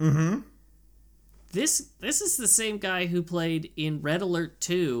 Mm-hmm. This is the same guy who played in Red Alert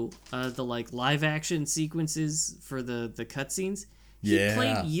 2, the like live action sequences for the cutscenes. He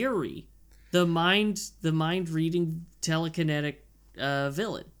played Yuri. The mind reading telekinetic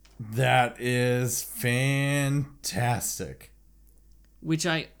villain. That is fantastic. Which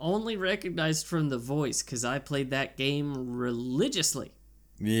I only recognized from the voice because I played that game religiously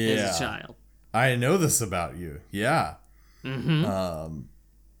as a child. I know this about you. Yeah. Mm-hmm.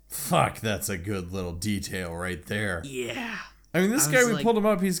 Fuck, that's a good little detail right there. Yeah. I mean, this guy, we pulled him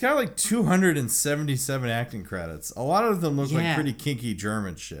up. He's got like 277 acting credits. A lot of them look like pretty kinky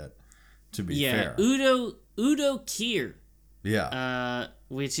German shit, to be fair. Udo Kier. Yeah.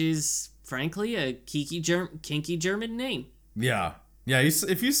 Which is, frankly, a kinky German name. Yeah. Yeah,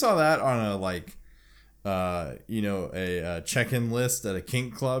 if you saw that on a, like, a check-in list at a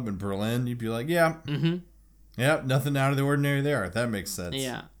kink club in Berlin, you'd be like, yeah. Mm-hmm. Yep, nothing out of the ordinary there. That makes sense.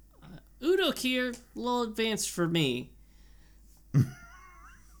 Yeah. Udo Kier, a little advanced for me.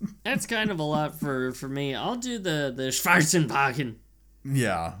 That's kind of a lot for me. I'll do the Schwarzenwagen.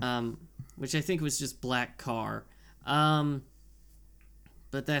 Yeah. Which I think was just black car. But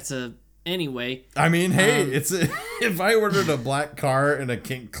that's anyway. I mean, hey, if I ordered a black car in a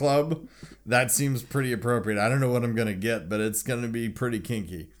kink club, that seems pretty appropriate. I don't know what I'm gonna get, but it's gonna be pretty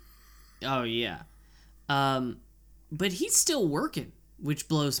kinky. Oh yeah. But he's still working, which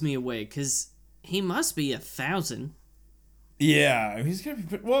blows me away because he must be 1,000. Yeah, he's gonna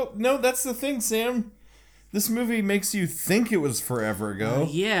be. Well, no, that's the thing, Sam. This movie makes you think it was forever ago.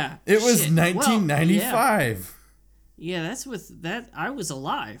 Yeah, it was 1995. Well, yeah, that's with that. I was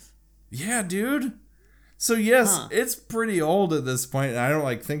alive. Yeah, dude. So yes, it's pretty old at this point, and I don't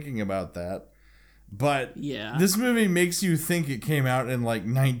like thinking about that. But this movie makes you think it came out in like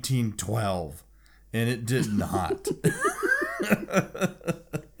 1912, and it did not.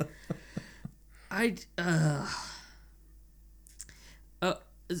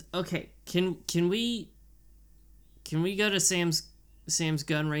 Okay. Can we go to Sam's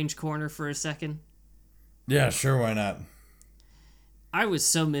gun range corner for a second? Yeah, sure, why not? I was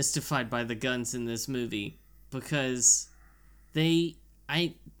so mystified by the guns in this movie because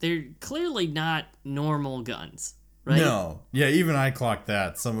they're clearly not normal guns, right? No. Yeah, even I clocked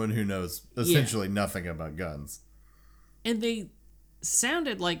that. Someone who knows essentially nothing about guns. And they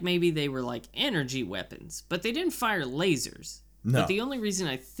sounded like maybe they were like energy weapons, but they didn't fire lasers. No. But the only reason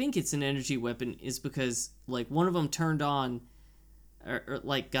I think it's an energy weapon is because like one of them turned on or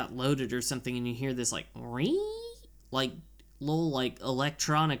like got loaded or something, and you hear this like ring, like little like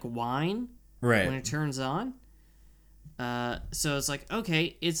electronic whine when it turns on. So it's like,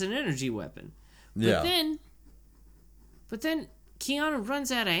 okay, it's an energy weapon. Yeah. But then Keanu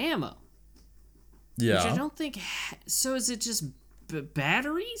runs out of ammo. Yeah. Which I don't think. So is it just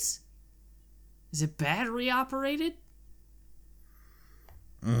batteries? Is it battery operated?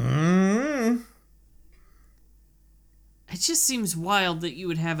 Mm-hmm. It just seems wild that you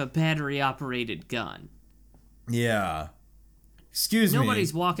would have a battery operated gun. Yeah. Excuse me.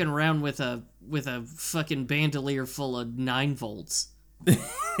 Nobody's walking around with a fucking bandolier full of 9 volts.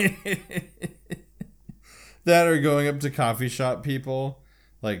 That or going up to coffee shop people,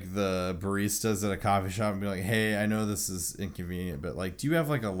 like the baristas at a coffee shop, and be like, hey, I know this is inconvenient, but like, do you have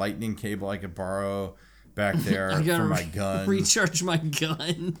like a lightning cable I could borrow back there for my gun? Recharge my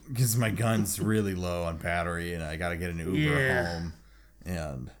gun. Because my gun's really low on battery and I gotta get an Uber home.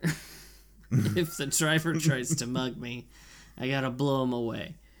 And if the driver tries to mug me, I gotta blow him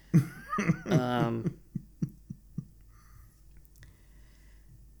away.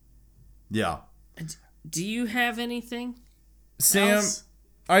 Yeah. Do you have anything, Sam? else?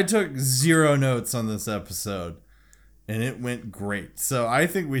 I took 0 notes on this episode, and it went great. So I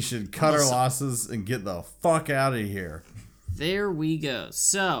think we should cut our losses and get the fuck out of here. There we go.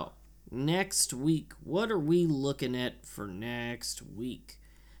 So, next week, what are we looking at for next week?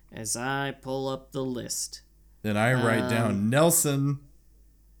 As I pull up the list. Then I write down Nelson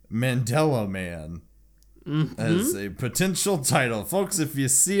Mandela Man as a potential title. Folks, if you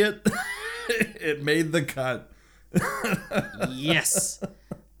see it, it made the cut. Yes.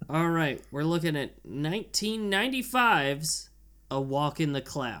 All right, we're looking at 1995's A Walk in the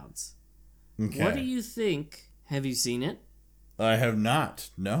Clouds. Okay. What do you think? Have you seen it? I have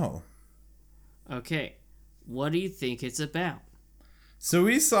not. No. Okay. What do you think it's about? So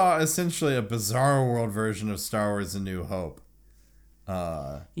we saw essentially a Bizarro World version of Star Wars: A New Hope.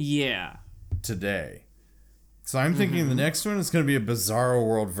 Yeah. Today. So I'm thinking the next one is going to be a Bizarro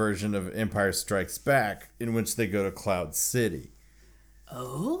World version of Empire Strikes Back, in which they go to Cloud City.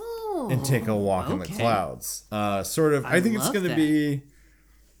 Oh. And take a walk in the clouds. Sort of. I think it's going to be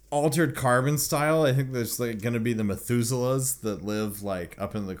Altered Carbon style. I think there's like going to be the Methuselahs that live like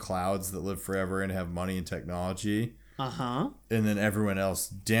up in the clouds that live forever and have money and technology. Uh-huh. And then everyone else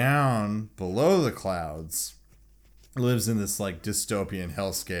down below the clouds lives in this like dystopian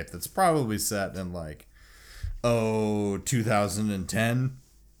hellscape that's probably set in like 2010.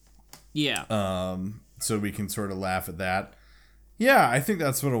 Yeah. So we can sort of laugh at that. Yeah, I think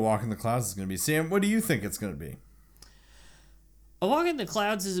that's what A Walk in the Clouds is going to be. Sam, what do you think it's going to be? A Walk in the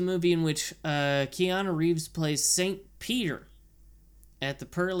Clouds is a movie in which Keanu Reeves plays St. Peter at the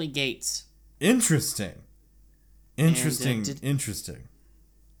pearly gates. Interesting. Interesting.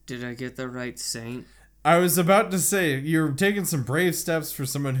 Did I get the right saint? I was about to say, you're taking some brave steps for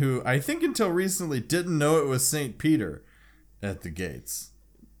someone who I think until recently didn't know it was St. Peter at the gates.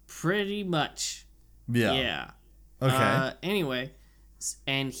 Pretty much. Yeah. Yeah. Okay. Anyway,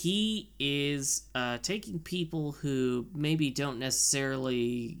 and he is taking people who maybe don't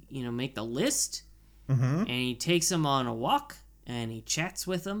necessarily, make the list, and he takes them on a walk, and he chats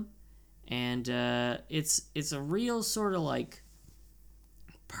with them, and it's a real sort of like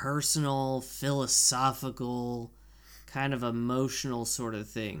personal, philosophical, kind of emotional sort of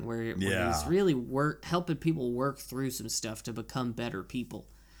thing where he's really helping people work through some stuff to become better people.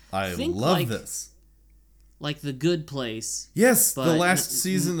 I love this. Like The Good Place. Yes, the last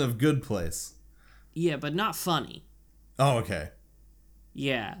season of Good Place. Yeah, but not funny. Oh, okay.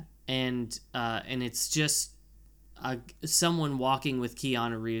 Yeah, and it's just someone walking with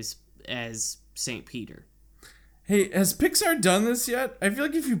Keanu Reeves as St. Peter. Hey, has Pixar done this yet? I feel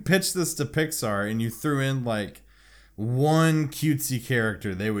like if you pitched this to Pixar and you threw in like one cutesy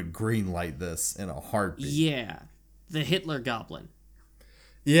character, they would greenlight this in a heartbeat. Yeah, the Hitler Goblin.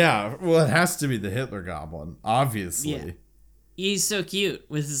 Yeah, well, it has to be the Hitler Goblin, obviously. Yeah. He's so cute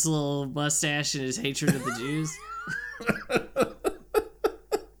with his little mustache and his hatred of the Jews.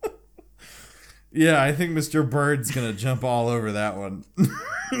 Yeah, I think Mr. Bird's gonna jump all over that one.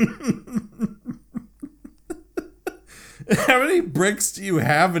 How many bricks do you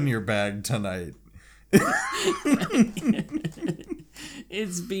have in your bag tonight?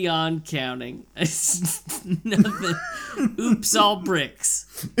 It's beyond counting. It's nothing. Oops, all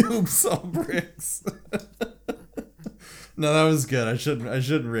bricks. Oops, all bricks. No, that was good. I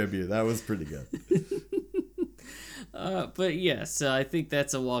shouldn't rib you. That was pretty good. But yeah, so I think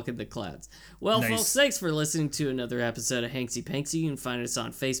that's A Walk in the Clouds. Well, folks, thanks for listening to another episode of Hanksy Panksy. You can find us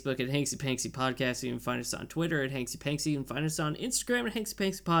on Facebook at Hanksy Panksy Podcast. You can find us on Twitter at Hanksy Panksy. You can find us on Instagram at Hanksy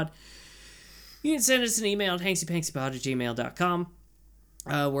Panksy Pod. You can send us an email at hanksypanksypod@gmail.com.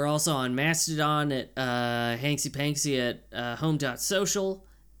 We're also on Mastodon at Hanksy Panksy at home.social.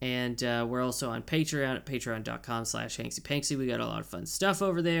 And we're also on Patreon at patreon.com/HanksyPanksy. We got a lot of fun stuff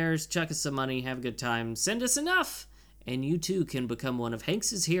over there. Chuck us some money, have a good time, send us enough, and you too can become one of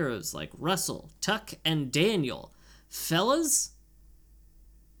Hanks's heroes like Russell, Tuck, and Daniel. Fellas,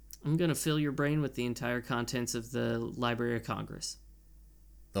 I'm going to fill your brain with the entire contents of the Library of Congress.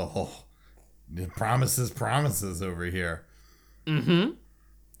 Oh, promises over here. Mm-hmm.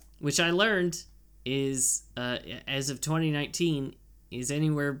 Which I learned is, as of 2019, is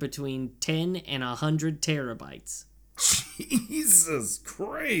anywhere between 10 and 100 terabytes. Jesus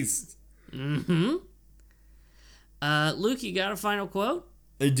Christ. Mm-hmm. Luke, you got a final quote?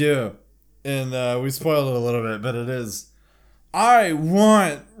 I do. And we spoiled it a little bit, but it is, I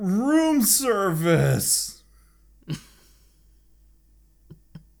want room service.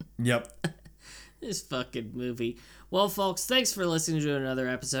 Yep. This fucking movie. Well, folks, thanks for listening to another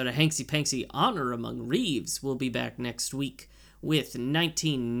episode of Hanksy Panksy Honor Among Reeves. We'll be back next week with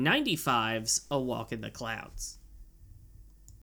 1995's A Walk in the Clouds.